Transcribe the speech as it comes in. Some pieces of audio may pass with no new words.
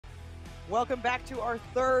Welcome back to our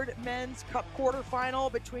third Men's Cup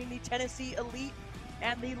quarterfinal between the Tennessee Elite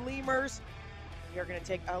and the Lemurs. We are going to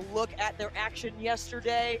take a look at their action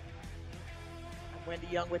yesterday. I'm Wendy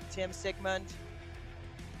Young with Tim Sigmund.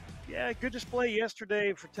 Yeah, good display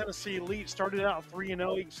yesterday for Tennessee Elite. Started out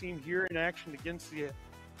 3-0. You can see him here in action against the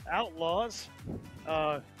Outlaws.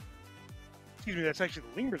 Excuse me, that's actually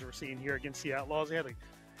the Lemurs we're seeing here against the Outlaws. They had a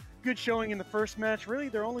good showing in the first match. Really,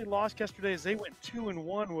 their only loss yesterday as they went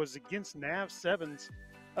 2-1 was against Nav Sevens.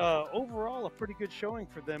 Overall, a pretty good showing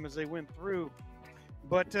for them as they went through.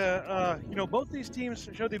 But, both these teams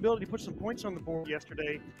showed the ability to put some points on the board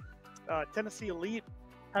yesterday. Tennessee Elite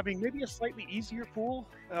having maybe a slightly easier pool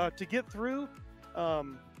to get through,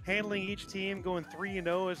 handling each team, going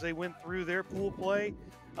 3-0 as they went through their pool play.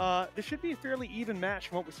 This should be a fairly even match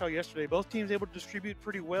from what we saw yesterday. Both teams able to distribute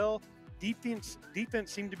pretty well. Defense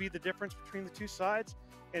seemed to be the difference between the two sides,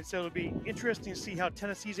 and so it'll be interesting to see how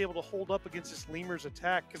Tennessee's able to hold up against this Lemurs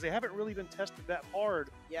attack because they haven't really been tested that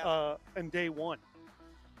hard in day one.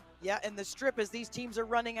 Yeah, and the strip as these teams are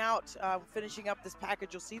running out, finishing up this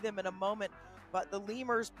package, you'll see them in a moment. But the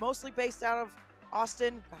Lemurs, mostly based out of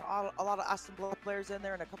Austin, got a lot of Austin Blood players in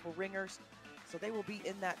there and a couple ringers. So they will be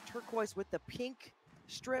in that turquoise with the pink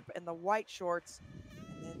strip and the white shorts.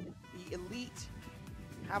 And then the Elite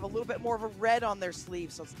have a little bit more of a red on their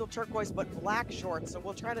sleeves, so it's still turquoise but black shorts. So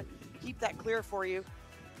we'll try to keep that clear for you.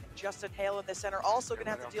 And Justin Hale in the center also going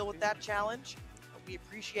to have to deal with that challenge. We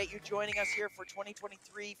appreciate you joining us here for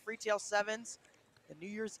 2023 Freetail Sevens, the New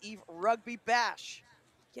Year's Eve Rugby Bash.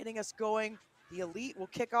 Getting us going, the Elite will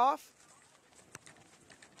kick off.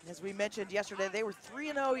 As we mentioned yesterday, they were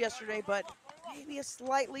 3-0 yesterday, but maybe a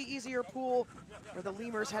slightly easier pool where the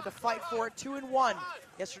Lemurs had to fight for it 2-1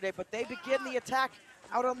 yesterday, but they begin the attack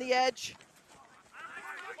out on the edge.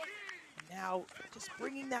 Now, just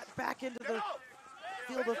bringing that back into the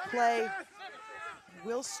field of play.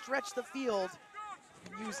 Will stretch the field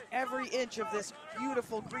and use every inch of this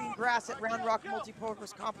beautiful green grass at Round Rock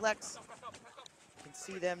Multipurpose Complex. You can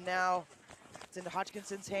see them now. It's into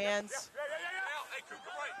Hodgkinson's hands.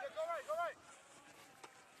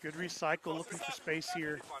 Good recycle, looking for space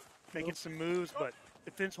here, making some moves, but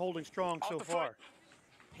defense holding strong so far.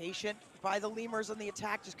 Patient by the Lemurs on the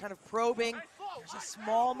attack, just kind of probing. There's a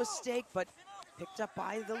small mistake, but picked up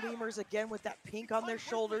by the Lemurs again with that pink on their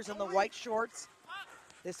shoulders and the white shorts.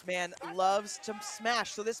 This man loves to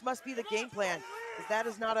smash, so this must be the game plan, because that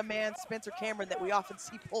is not a man, Spencer Cameron, that we often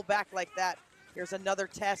see pull back like that. Here's another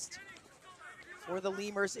test for the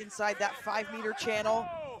Lemurs inside that 5-meter channel.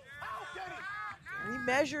 Very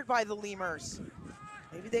measured by the Lemurs.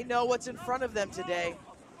 Maybe they know what's in front of them today.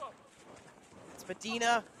 It's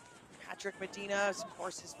Medina, Patrick Medina, of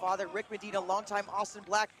course his father, Rick Medina, longtime Austin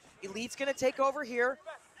Black. Elite's gonna take over here.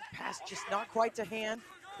 Pass just not quite to hand.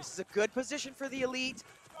 This is a good position for the Elite.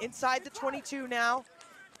 Inside the 22 now.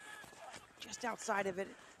 Just outside of it,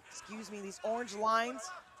 excuse me, these orange lines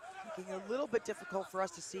making it a little bit difficult for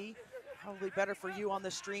us to see. Probably better for you on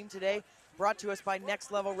the stream today. Brought to us by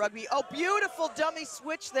Next Level Rugby. Oh, beautiful dummy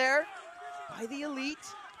switch there by the Elite.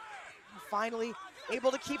 Finally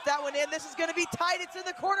able to keep that one in. This is gonna be tight, it's in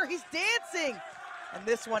the corner, he's dancing. And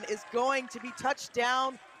this one is going to be touched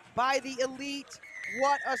down by the Elite.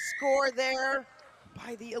 What a score there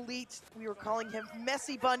by the Elite. We were calling him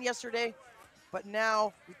Messy Bun yesterday, but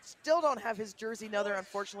now we still don't have his jersey number,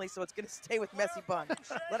 unfortunately, so it's gonna stay with Messy Bun.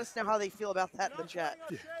 Let us know how they feel about that in the chat.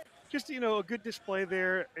 Just, a good display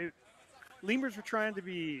there. Lemurs were trying to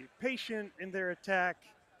be patient in their attack,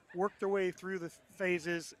 work their way through the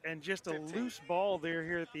phases, and just a loose ball there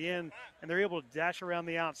here at the end, and they're able to dash around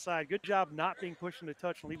the outside. Good job not being pushed into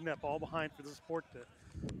touch and leaving that ball behind for the support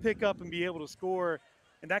to pick up and be able to score.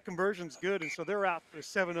 And that conversion's good, and so they're out for a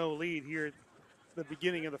 7-0 lead here at the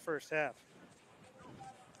beginning of the first half.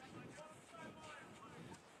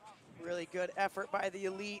 Really good effort by the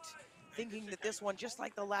Elite, thinking that this one, just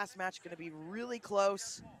like the last match, going to be really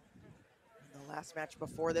close. And the last match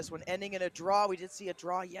before this one ending in a draw. We did see a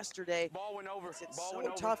draw yesterday. Ball went over. It's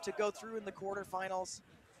so tough to go through in the quarterfinals.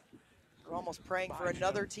 We're almost praying for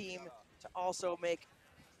another team to also make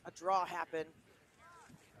a draw happen.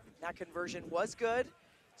 That conversion was good.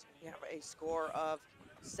 So we have a score of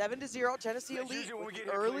 7-0. Tennessee Elite with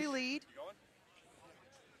the early lead.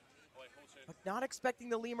 But not expecting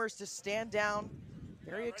the Lemurs to stand down.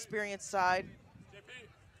 Very experienced side.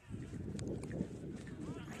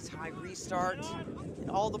 Nice high restart. And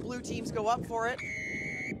all the blue teams go up for it.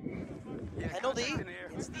 Penalty.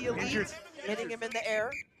 It's the Elite hitting him in the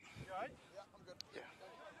air.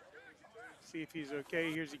 See if he's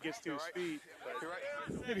okay here as he gets to his feet.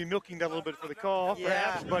 Maybe milking that a little bit for the call,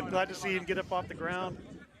 perhaps, but glad to see him get up off the ground.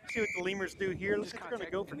 See what the Lemurs do here. Looks like they're going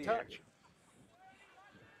to go for touch.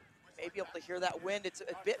 May be able to hear that wind. It's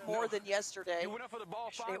a bit more than yesterday.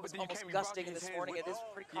 Yesterday it was almost gusting, and this morning it is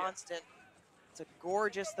pretty constant. It's a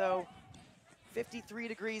gorgeous, though. 53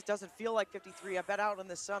 degrees, doesn't feel like 53. I bet out in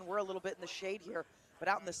the sun, we're a little bit in the shade here, but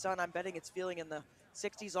out in the sun, I'm betting it's feeling in the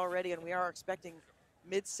 60s already, and we are expecting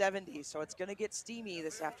mid-70s, so it's gonna get steamy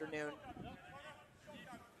this afternoon.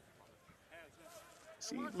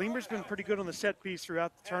 See, Lemurs been pretty good on the set piece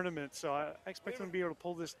throughout the tournament, so I expect them to be able to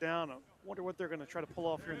pull this down. I wonder what they're gonna try to pull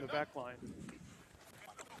off here in the back line.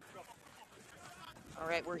 All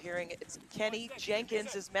right, we're hearing it's Kenny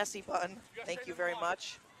Jenkins' messy button. Thank you very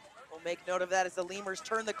much. We'll make note of that as the Lemurs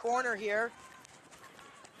turn the corner here.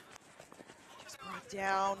 Just brought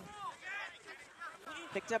down.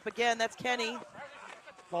 Picked up again, that's Kenny.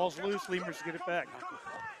 Ball's loose, Lemurs get it back.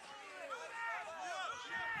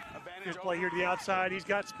 Good play here to the outside. He's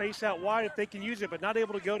got space out wide if they can use it, but not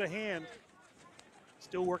able to go to hand.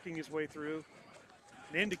 Still working his way through.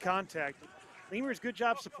 And into contact. Lemurs, good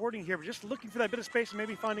job supporting here, but just looking for that bit of space and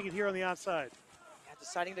maybe finding it here on the outside. Yeah,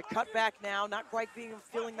 deciding to cut back now, not quite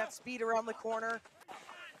feeling that speed around the corner.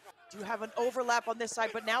 Do have an overlap on this side,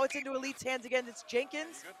 but now it's into Elite's hands again. It's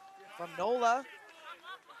Jenkins from NOLA.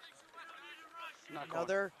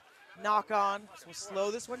 Another knock on. So we'll slow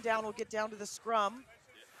this one down. We'll get down to the scrum.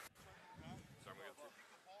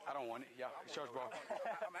 I don't want it. Yeah, charge ball.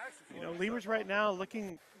 You know, Lemurs right now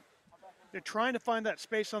looking, they're trying to find that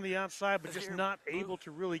space on the outside, but just not able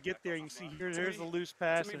to really get there. You can see here, there's the loose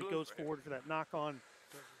pass, and it goes forward for that knock on.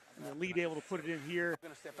 And the lead able to put it in here.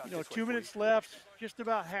 You know, 2 minutes left, just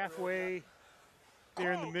about halfway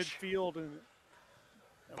there in the midfield. And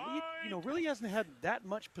Elite, you know, really hasn't had that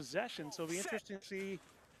much possession, so it'll be interesting to see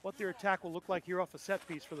what their attack will look like here off a set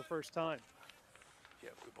piece for the first time. Yeah,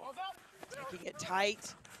 good ball. Taking it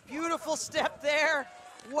tight. Beautiful step there.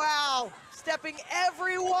 Wow. Stepping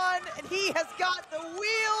everyone, and he has got the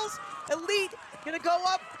wheels. Elite gonna go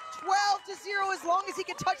up 12-0 as long as he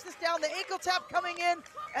can touch this down. The ankle tap coming in,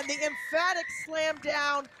 and the emphatic slam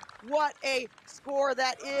down. What a score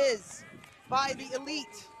that is by the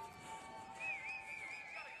Elite.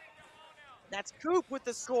 That's Coop with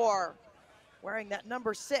the score, wearing that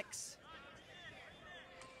number 6.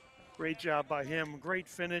 Great job by him, great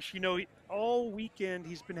finish. You know, all weekend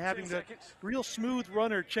he's been having the real smooth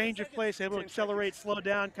runner, change of place, able to accelerate, slow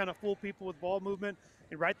down, kind of fool people with ball movement.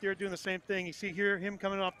 And right there doing the same thing. You see here him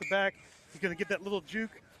coming off the back. He's gonna get that little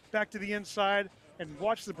juke back to the inside, and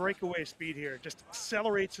watch the breakaway speed here. Just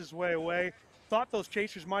accelerates his way away. Thought those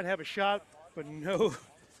chasers might have a shot, but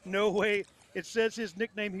no way. It says his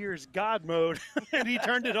nickname here is God Mode, and he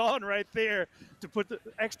turned it on right there to put the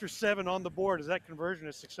extra 7 on the board as that conversion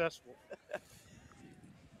is successful.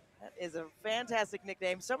 That is a fantastic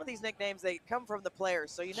nickname. Some of these nicknames, they come from the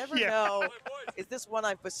players, so you never know, is this one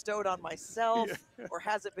I've bestowed on myself, or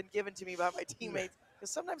has it been given to me by my teammates?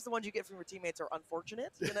 Because sometimes the ones you get from your teammates are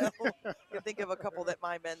unfortunate, you know? You can think of a couple that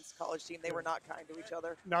my men's college team, they were not kind to each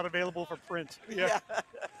other. Not available for print. Yeah.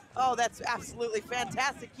 Oh, that's absolutely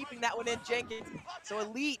fantastic, keeping that one in, Jenkins. So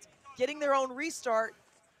Elite getting their own restart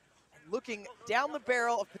and looking down the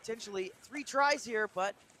barrel of potentially 3 tries here,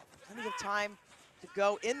 but plenty of time to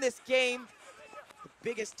go in this game. The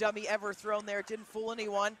biggest dummy ever thrown there, didn't fool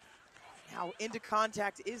anyone. Now into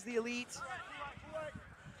contact is the Elite.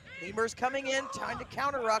 Lemurs coming in, time to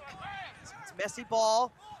counter ruck. So it's messy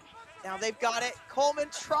ball. Now they've got it. Coleman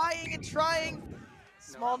trying and trying.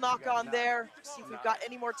 Small knock on there. See if we've got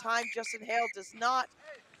any more time. Justin Hale does not.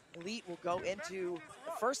 Elite will go into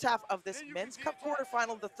the first half of this Men's Cup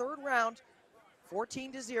quarterfinal, the 3rd round,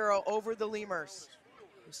 14-0 over the Lemurs.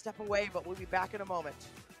 We'll step away, but we'll be back in a moment.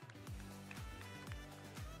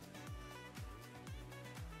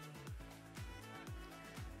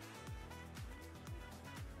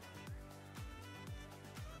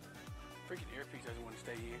 Freaking earpiece doesn't want to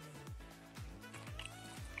stay in.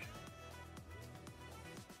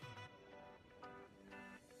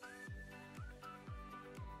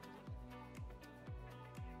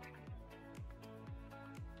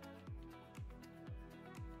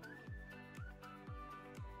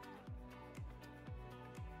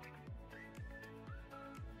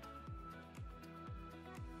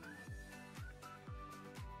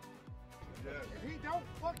 If he don't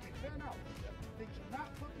fucking turn out, they should not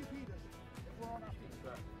fucking beat us if we're on our feet.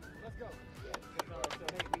 Let's go. So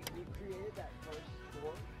hey, we created that first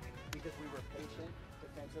score because we were patient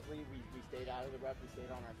defensively. We stayed out of the rep, we stayed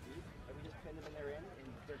on our feet, and we just pinned them in their end, and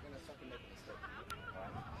they're going to fucking make a mistake. All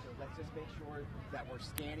right? So let's just make sure that we're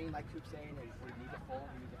scanning, like Coop's saying, and if we need to pull,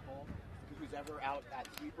 Because who's ever out at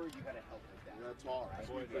sweeper, you got to help with that. You gotta talk. Right?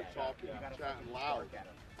 Boy, they're talking, You got to chatting fucking loud. bark at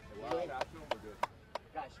them.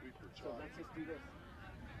 Guys, so let's just do this.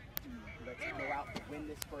 Let's go out and win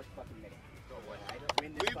this first fucking minute. Alright?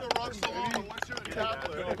 Win this Leave the rucks alone unless you're a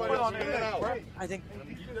tackler. Everybody else get it out. I think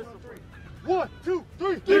 1, 2,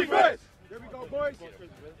 3, defense! There we go, boys. Let's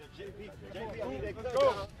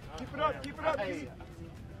go. Keep it up, keep it up.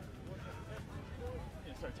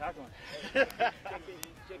 Start tackling.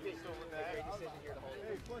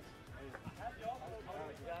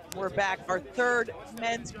 we're back. Our third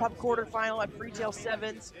men's cup quarterfinal at Freetail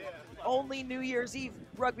Sevens. Only New Year's Eve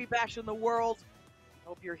rugby bash in the world.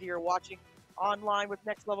 Hope you're here watching online with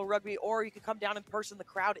Next Level Rugby, or you can come down in person. The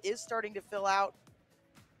crowd is starting to fill out.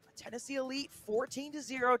 Tennessee Elite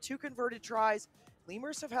 14-0, 2 converted tries.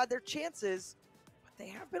 Lemurs have had their chances, but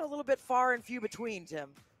they have been a little bit far and few between, Tim.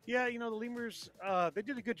 Yeah, you know, the Lemurs, they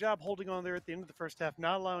did a good job holding on there at the end of the first half,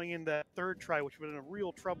 not allowing in that third try, which would have been a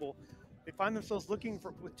real trouble. They find themselves looking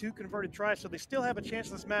for with 2 converted tries, so they still have a chance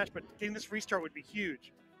in this match, but getting this restart would be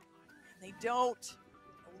huge. And they don't.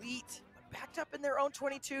 Elite backed up in their own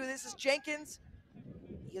 22. This is Jenkins.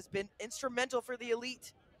 He has been instrumental for the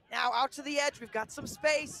Elite. Now out to the edge. We've got some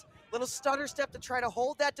space. Little stutter step to try to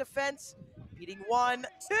hold that defense. Beating 1,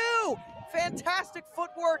 2. Fantastic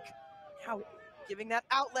footwork. Now giving that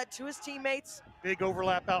outlet to his teammates. Big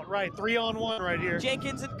overlap out right. 3-on-1 right here.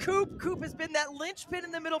 Jenkins and Coop. Coop has been that linchpin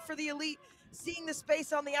in the middle for the Elite. Seeing the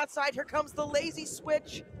space on the outside. Here comes the lazy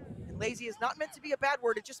switch. And lazy is not meant to be a bad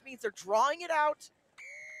word. It just means they're drawing it out.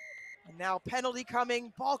 And now penalty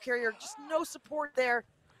coming. Ball carrier, just no support there.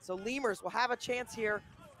 So Lemurs will have a chance here.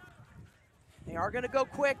 They are going to go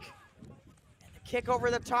quick. And a kick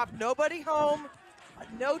over the top. Nobody home.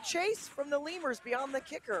 No chase from the Lemurs beyond the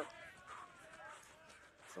kicker.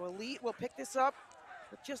 So Elite will pick this up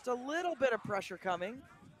with just a little bit of pressure coming.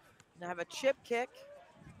 Now have a chip kick.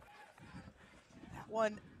 That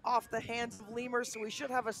one off the hands of Lemurs, so we should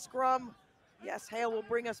have a scrum. Yes, Hale will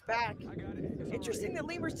bring us back. Interesting that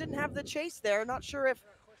Lemurs didn't have the chase there. Not sure if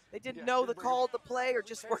they didn't know the call of the play or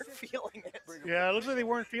just weren't feeling it. Yeah, it looks like they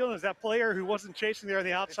weren't feeling it. As that player who wasn't chasing there on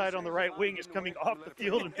the outside on the right wing is coming off the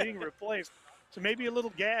field and being replaced. So maybe a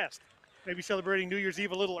little gassed. Maybe celebrating New Year's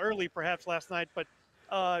Eve a little early perhaps last night, but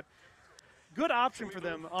good option for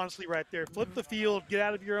them, honestly, right there. Flip the field, get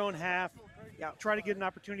out of your own half, try to get an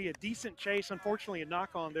opportunity, a decent chase. Unfortunately, a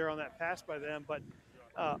knock-on there on that pass by them, but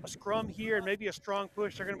a scrum here and maybe a strong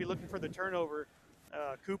push. They're going to be looking for the turnover.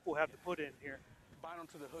 Coop will have to put in here.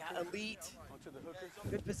 Yeah, Elite,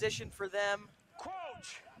 good position for them.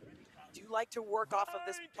 Do like to work off of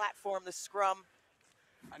this platform, the scrum.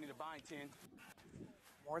 I need a bind 10.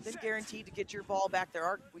 More than guaranteed to get your ball back.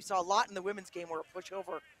 We saw a lot in the women's game where a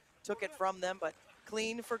pushover took it from them, but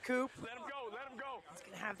clean for Coop. Let him go, let him go. He's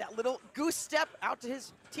gonna have that little goose step out to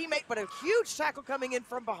his teammate, but a huge tackle coming in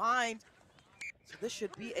from behind. So this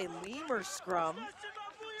should be a Lemurs scrum.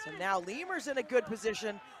 So now Lemurs in a good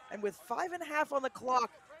position, and with 5.5 on the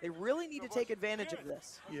clock, they really need to take advantage of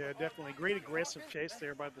this. Yeah, definitely. Great aggressive chase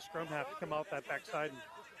there by the scrum half to come out that backside and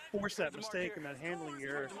force that mistake and that handling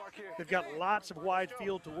error. They've got lots of wide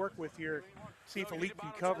field to work with here. See if Elite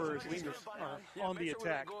can cover as Lemurs are on the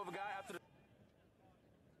attack.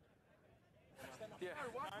 Yeah,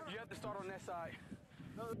 you have to start on that side.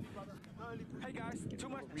 Hey guys, too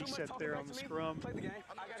much Reset there on the scrum. Play the game.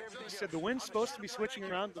 I got everything else. Said the wind's supposed to be switching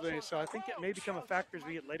around today, so I think it may become a factor as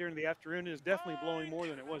we get later in the afternoon. It is definitely blowing more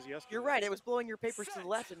than it was yesterday. You're right, it was blowing your papers to the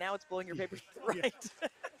left, and now it's blowing your papers to the right.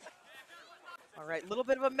 All right, a little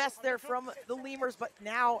bit of a mess there from the Lemurs, but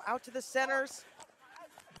now out to the centers.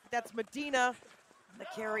 That's Medina, the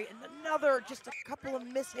carry, and another, just a couple of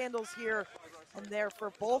mishandles here and there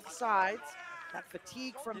for both sides. That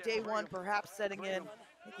fatigue from day one perhaps setting in,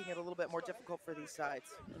 making it a little bit more difficult for these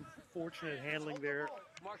sides. Unfortunate handling there,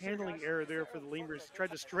 handling error there for the Lemurs.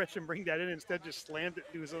 Tried to stretch and bring that in, instead just slammed it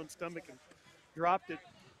to his own stomach and dropped it.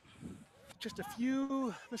 Just a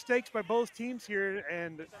few mistakes by both teams here,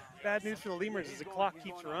 and bad news for the Lemurs as the clock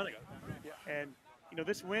keeps running. And, you know,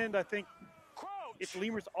 this wind, I think, if the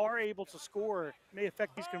Lemurs are able to score, may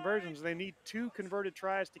affect these conversions. They need 2 converted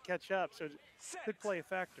tries to catch up, so it could play a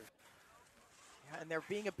factor. Yeah, and they're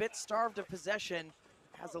being a bit starved of possession.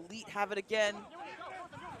 Has Elite have it again.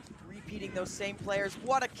 Repeating those same players.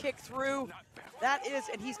 What a kick through. That is,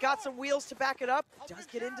 and he's got some wheels to back it up. Does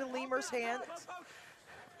get into Lemurs' hands.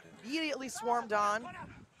 Immediately swarmed on.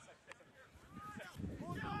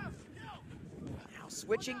 Now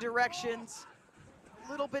switching directions.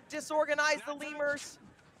 A little bit disorganized, the Lemurs.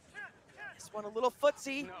 This one a little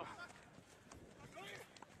footsie.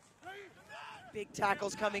 Big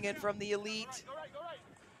tackles coming in from the Elite.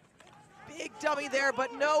 Big dummy there,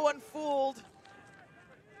 but no one fooled.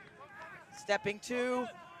 Stepping 2.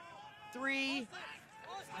 3.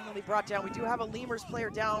 Finally brought down. We do have a Lemurs player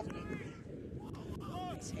down.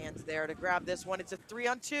 His hands there to grab this one. It's a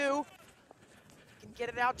 3-on-2. Can get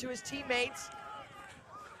it out to his teammates.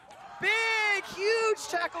 Big, huge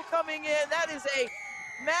tackle coming in. That is a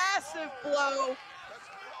massive blow.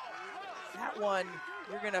 That one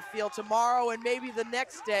you're gonna feel tomorrow and maybe the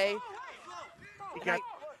next day. I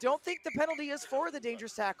don't think the penalty is for the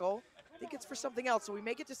dangerous tackle. I think it's for something else, so we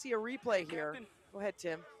may get to see a replay here. Go ahead,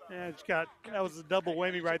 Tim. Yeah, that was a double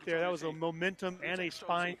whammy right there. That was a momentum and a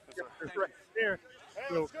spine right there.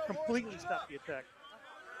 So completely stop the attack.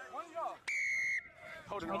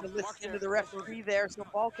 Trying to listen to the referee there, so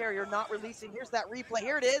ball carrier not releasing. Here's that replay,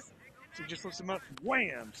 here it is. So just lifts him up,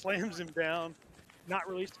 wham, slams him down, not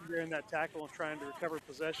releasing there in that tackle and trying to recover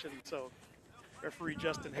possession. So referee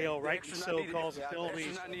Justin Hale, rightly so, calls a penalty.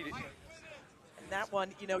 And that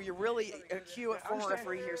one, you know, you're really a cue at former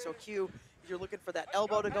referee here, so cue, you're looking for that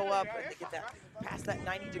elbow to go up and to get that past that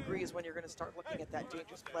 90 degrees when you're going to start looking at that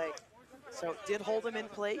dangerous play. So did hold him in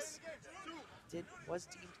place, was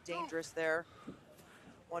deemed dangerous there.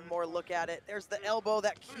 One more look at it. There's the elbow,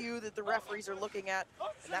 that cue that the referees are looking at,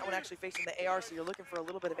 and that one actually facing the AR, so you're looking for a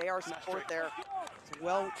little bit of AR support there. It's a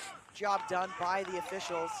well job done by the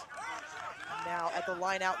officials. And now at the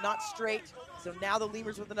line out, not straight, so now the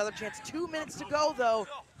Lemurs with another chance. 2 minutes to go, though.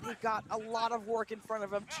 They've got a lot of work in front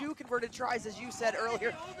of them. 2 converted tries, as you said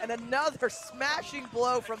earlier, and another smashing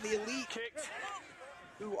blow from the Elite,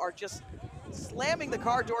 who are just slamming the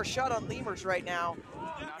car door shut on Lemurs right now.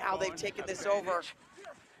 Now they've taken this over.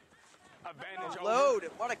 Load,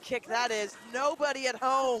 what a kick that is. Nobody at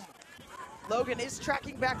home. Logan is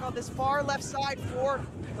tracking back on this far left side for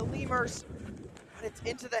the Lemurs. But it's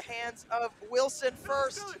into the hands of Wilson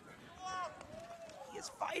first. He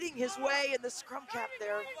is fighting his way in the scrum cap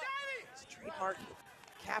there. His trademark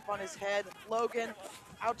cap on his head. Logan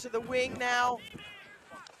out to the wing now.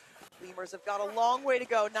 Lemurs have got a long way to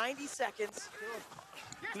go, 90 seconds.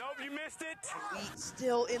 Nope, you missed it. Elite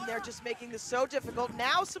still in there, just making this so difficult.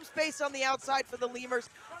 Now some space on the outside for the Lemurs.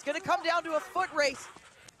 It's gonna come down to a foot race.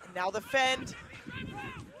 And now the fend.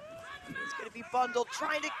 It's gonna be bundled,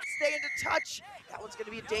 trying to stay into touch. That one's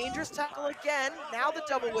gonna be a dangerous tackle again. Now the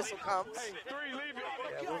double whistle comes.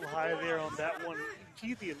 Yeah, a little high there on that one.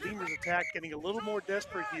 Keith, the Lemurs attack getting a little more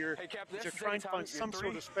desperate here. They're trying to find some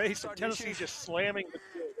sort of space, and Tennessee just slamming the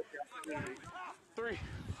field. 3.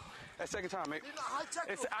 That second time, mate.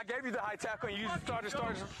 I gave you the high tackle and you started.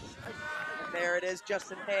 There it is,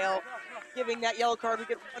 Justin Hale giving that yellow card. We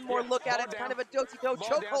get one more look at it. It's kind of a do-si-do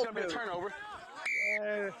chokehold move. Turnover.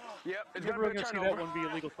 Yep, it's Never going to see that one be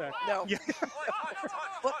a legal tackle. No. Yeah.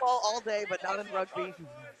 Football all day, but not in rugby.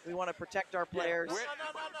 We want to protect our players.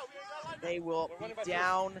 They will be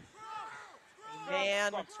down a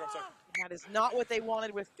man. That is not what they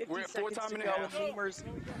wanted with 50 seconds to go, and Lemurs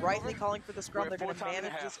rightly calling for the scrum. They're going to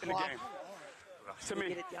manage this clock. To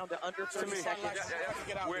get it down to under 30 seconds.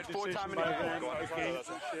 We're at 4 time in By the them, game,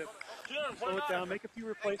 slow it down, make a few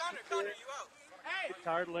replacements here. Get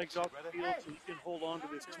tired legs off the field so you can hold on to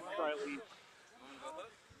this 2-try lead.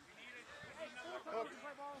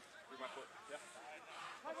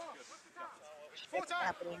 It's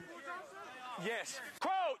happening. Yes,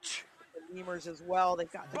 coach. The Lemurs as well.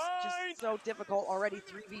 They've got this just so difficult already.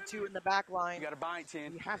 3v2 in the back line. You got a bind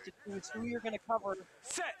 10. You have to choose who you're going to cover.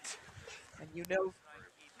 Set. And you know,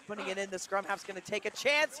 putting it in, the scrum half's going to take a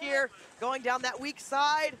chance here. Going down that weak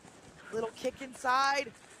side. Little kick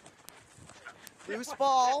inside. Loose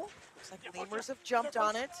ball. Looks like the Lemurs have jumped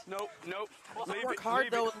on it. Nope. Work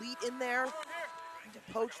hard though, Elite in there. Trying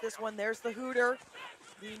to poach this one. There's the hooter.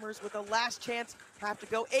 Lemurs with a last chance have to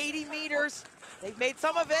go 80 meters. They've made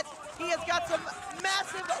some of it. He has got some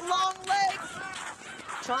massive long legs.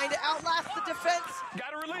 Trying to outlast the defense.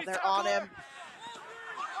 Got to release. They're on him.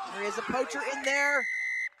 There is a poacher in there.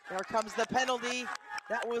 There comes the penalty.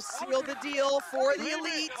 That will seal the deal for the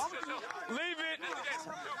Elite. Leave it.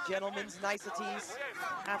 Some gentlemen's niceties.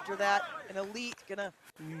 After that, an Elite gonna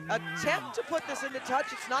attempt to put this into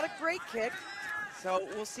touch. It's not a great kick, so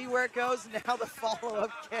we'll see where it goes. Now the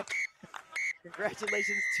follow-up kick.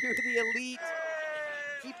 Congratulations to the Elite.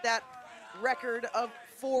 Keep that record of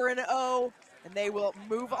 4-0, and they will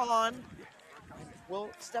move on. We'll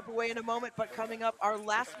step away in a moment, but coming up, our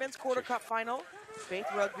last men's quarter cup final, Faith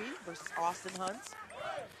Rugby versus Austin Hunts.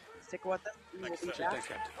 Stick with us. We will be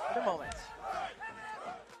back in a moment.